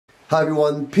Hi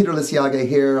everyone, Peter Liciaga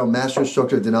here. I'm Master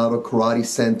Instructor at Donato Karate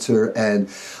Center, and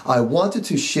I wanted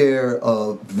to share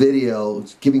a video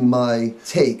giving my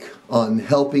take on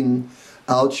helping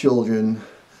our children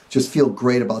just feel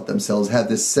great about themselves, have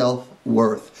this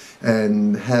self-worth,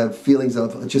 and have feelings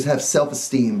of, just have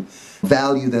self-esteem,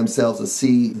 value themselves, and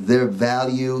see their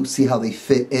value, see how they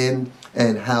fit in,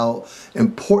 and how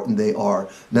important they are,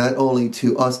 not only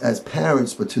to us as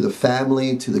parents, but to the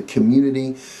family, to the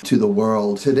community, to the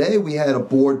world. Today we had a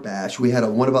board bash. We had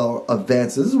one of our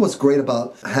events. This is what's great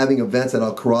about having events at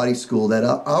our karate school, that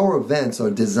our events are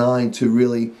designed to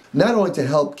really, not only to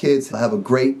help kids have a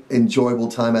great, enjoyable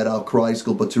time at our karate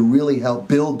school, but to really help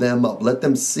build them up, let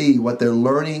them see what they're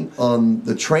learning on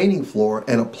the training floor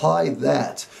and apply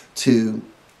that to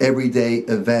everyday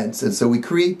events. And so we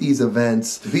create these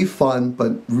events to be fun,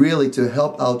 but really to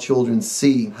help our children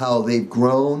see how they've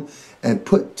grown and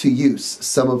put to use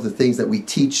some of the things that we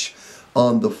teach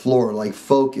on the floor, like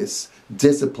focus,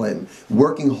 discipline,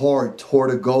 working hard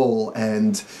toward a goal,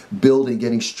 and building,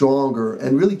 getting stronger,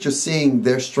 and really just seeing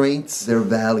their strengths, their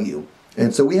value.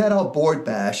 And so we had our board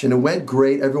bash, and it went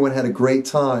great. Everyone had a great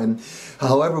time.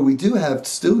 However, we do have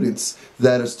students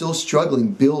that are still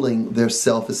struggling building their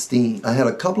self-esteem. I had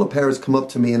a couple of parents come up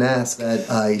to me and ask that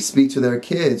I speak to their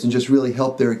kids and just really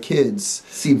help their kids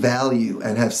see value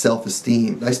and have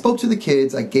self-esteem. I spoke to the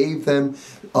kids. I gave them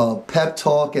a pep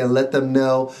talk and let them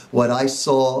know what I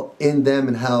saw in them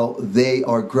and how they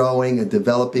are growing and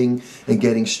developing and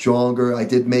getting stronger. I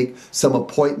did make some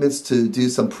appointments to do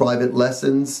some private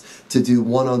lessons, to do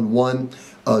one-on-one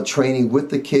training with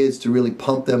the kids, to really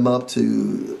pump them up,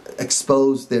 to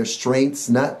expose their strengths,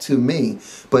 not to me,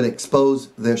 but expose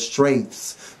their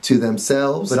strengths to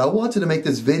themselves. But I wanted to make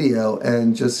this video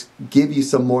and just give you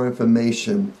some more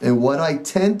information. And what I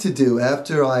tend to do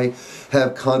after I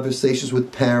have conversations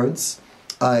with parents,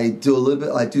 I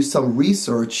do some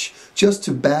research just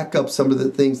to back up some of the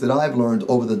things that I've learned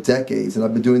over the decades. And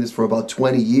I've been doing this for about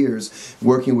 20 years,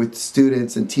 working with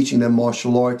students and teaching them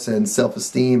martial arts and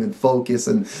self-esteem and focus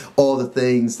and all the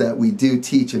things that we do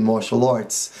teach in martial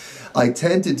arts. I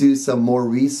tend to do some more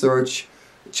research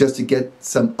just to get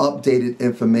some updated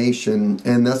information,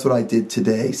 and that's what I did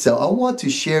today. So I want to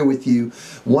share with you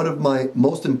one of my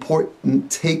most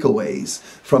important takeaways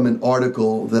from an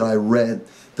article that I read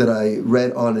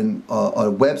on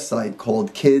a website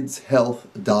called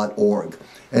kidshealth.org.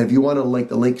 And if you want to link,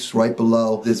 the link's right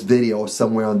below this video or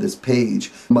somewhere on this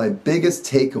page. My biggest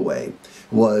takeaway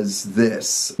was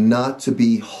this: not to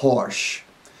be harsh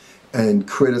and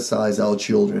criticize our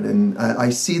children. And I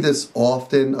see this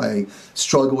often. I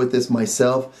struggle with this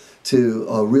myself,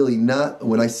 to really not,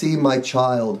 when I see my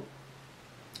child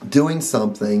doing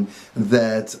something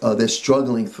that they're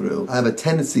struggling through, I have a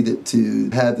tendency to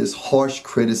have this harsh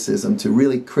criticism, to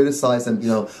really criticize them. You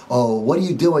know, oh, what are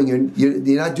you doing?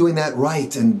 You're not doing that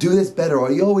right, and do this better,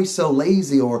 or you're always so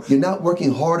lazy, or you're not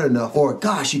working hard enough, or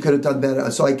gosh, you could have done better.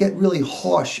 So I get really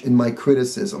harsh in my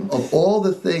criticism. Of all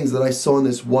the things that I saw in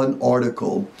this one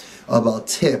article about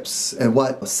tips and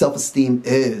what self-esteem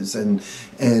is, and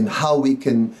how we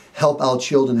can help our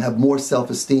children have more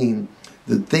self-esteem,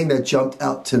 the thing that jumped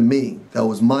out to me, that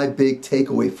was my big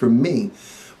takeaway for me,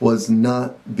 was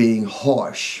not being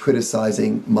harsh,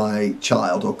 criticizing my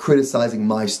child or criticizing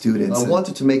my students. I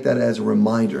wanted to make that as a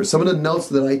reminder. Some of the notes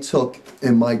that I took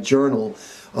in my journal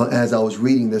as I was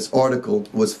reading this article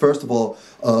was, first of all,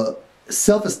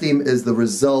 self-esteem is the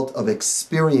result of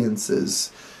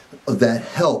experiences that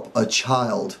help a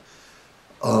child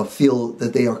feel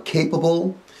that they are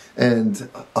capable and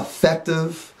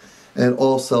effective, and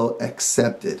also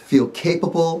accepted. Feel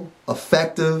capable,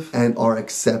 effective, and are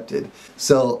accepted.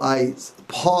 So I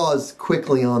paused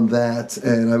quickly on that,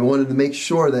 and I wanted to make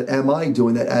sure that, am I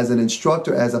doing that as an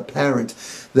instructor, as a parent,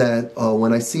 that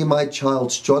when I see my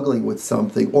child struggling with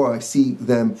something, or I see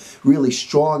them really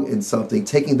strong in something,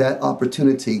 taking that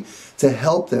opportunity to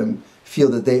help them feel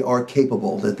that they are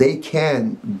capable, that they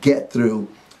can get through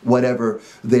whatever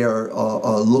they're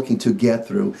looking to get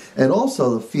through, and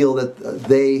also to feel that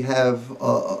they have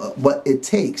what it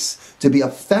takes to be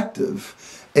effective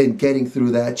in getting through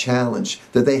that challenge,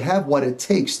 that they have what it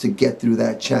takes to get through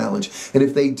that challenge. And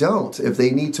if they don't, if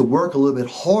they need to work a little bit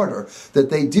harder,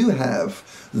 that they do have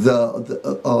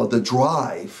the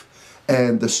drive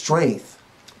and the strength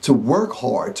to work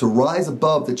hard, to rise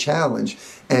above the challenge,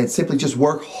 and simply just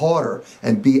work harder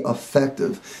and be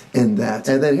effective in that.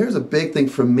 And then here's a big thing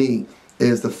for me,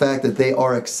 is the fact that they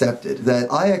are accepted,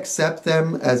 that I accept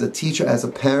them as a teacher, as a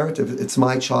parent, if it's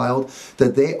my child,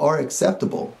 that they are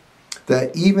acceptable.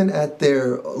 that even at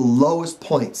their lowest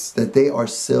points, that they are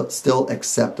still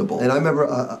acceptable. And I remember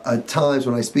at times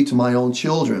when I speak to my own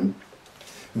children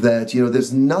that,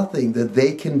 there's nothing that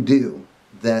they can do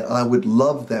that I would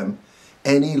love them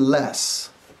any less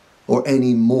or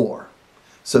any more.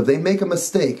 So if they make a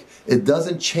mistake, it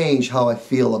doesn't change how I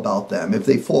feel about them. If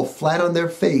they fall flat on their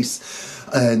face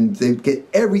and they get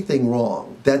everything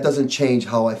wrong, that doesn't change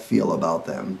how I feel about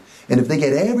them. And if they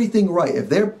get everything right, if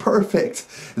they're perfect,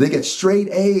 they get straight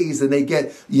A's and they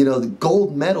get, the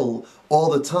gold medal all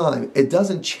the time, it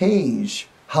doesn't change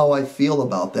how I feel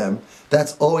about them.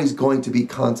 That's always going to be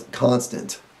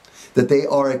constant. That they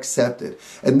are accepted.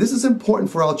 And this is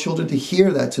important for our children to hear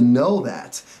that, to know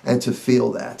that, and to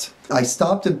feel that. I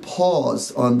stopped and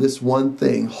paused on this one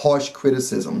thing, harsh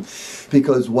criticism,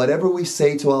 because whatever we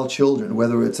say to our children,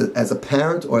 whether it's as a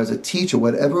parent or as a teacher,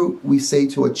 whatever we say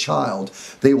to a child,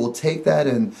 they will take that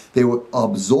and they will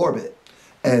absorb it.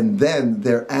 And then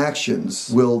their actions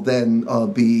will then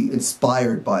be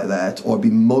inspired by that or be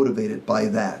motivated by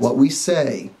that. What we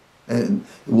say and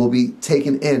will be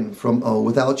taken in from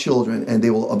with our children, and they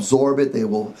will absorb it. They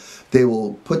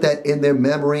will put that in their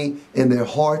memory, in their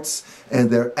hearts, and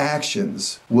their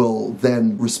actions will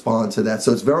then respond to that.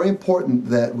 So it's very important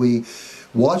that we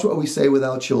watch what we say with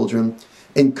our children,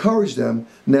 encourage them.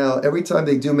 Now, every time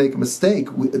they do make a mistake,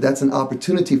 that's an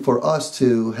opportunity for us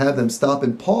to have them stop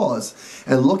and pause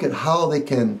and look at how they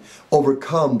can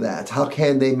overcome that. How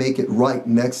can they make it right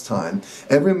next time?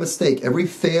 Every mistake, every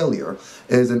failure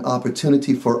is an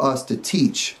opportunity for us to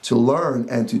teach, to learn,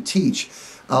 and to teach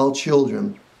our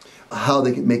children how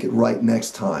they can make it right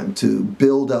next time, to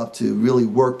build up, to really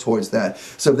work towards that.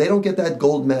 So if they don't get that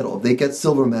gold medal, if they get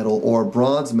silver medal or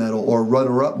bronze medal or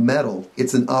runner-up medal,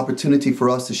 it's an opportunity for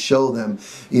us to show them,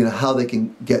 how they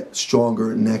can get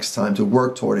stronger next time, to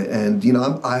work toward it. And,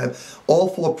 I'm all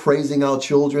for praising our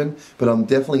children, but I'm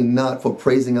definitely not for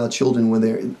praising our children when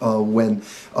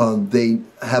they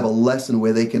have a lesson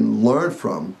where they can learn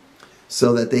from,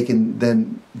 so that they can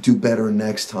then do better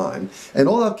next time. And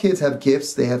all our kids have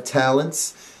gifts, they have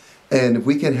talents, and if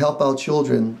we can help our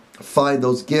children find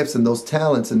those gifts and those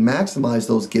talents and maximize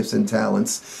those gifts and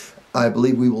talents, I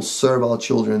believe we will serve our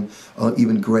children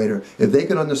even greater. If they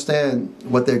can understand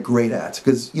what they're great at.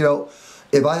 Because,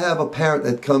 if I have a parent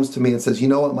that comes to me and says,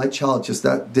 my child just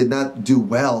did not do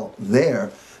well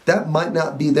there, that might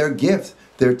not be their gift,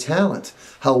 their talent.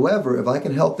 However, if I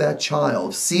can help that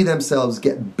child see themselves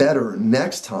get better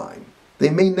next time, they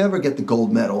may never get the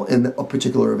gold medal in a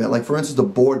particular event. Like, for instance, the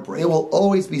board break. There will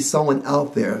always be someone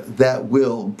out there that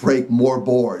will break more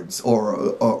boards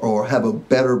or have a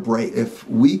better break. If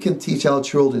we can teach our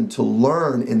children to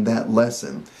learn in that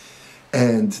lesson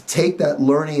and take that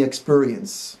learning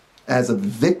experience as a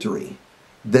victory,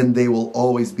 then they will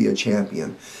always be a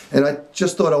champion. And I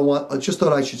just thought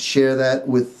I should share that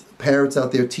with parents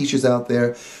out there, teachers out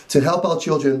there, to help our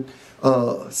children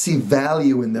see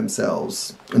value in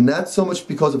themselves. And not so much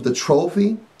because of the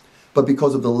trophy, but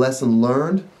because of the lesson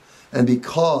learned, and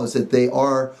because that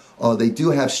they do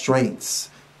have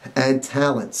strengths and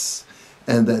talents,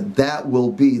 and that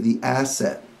will be the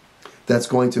asset that's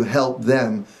going to help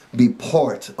them be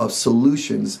part of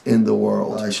solutions in the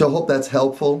world. I sure hope that's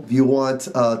helpful. If you want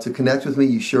to connect with me,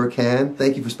 you sure can.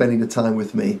 Thank you for spending the time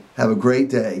with me. Have a great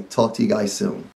day. Talk to you guys soon.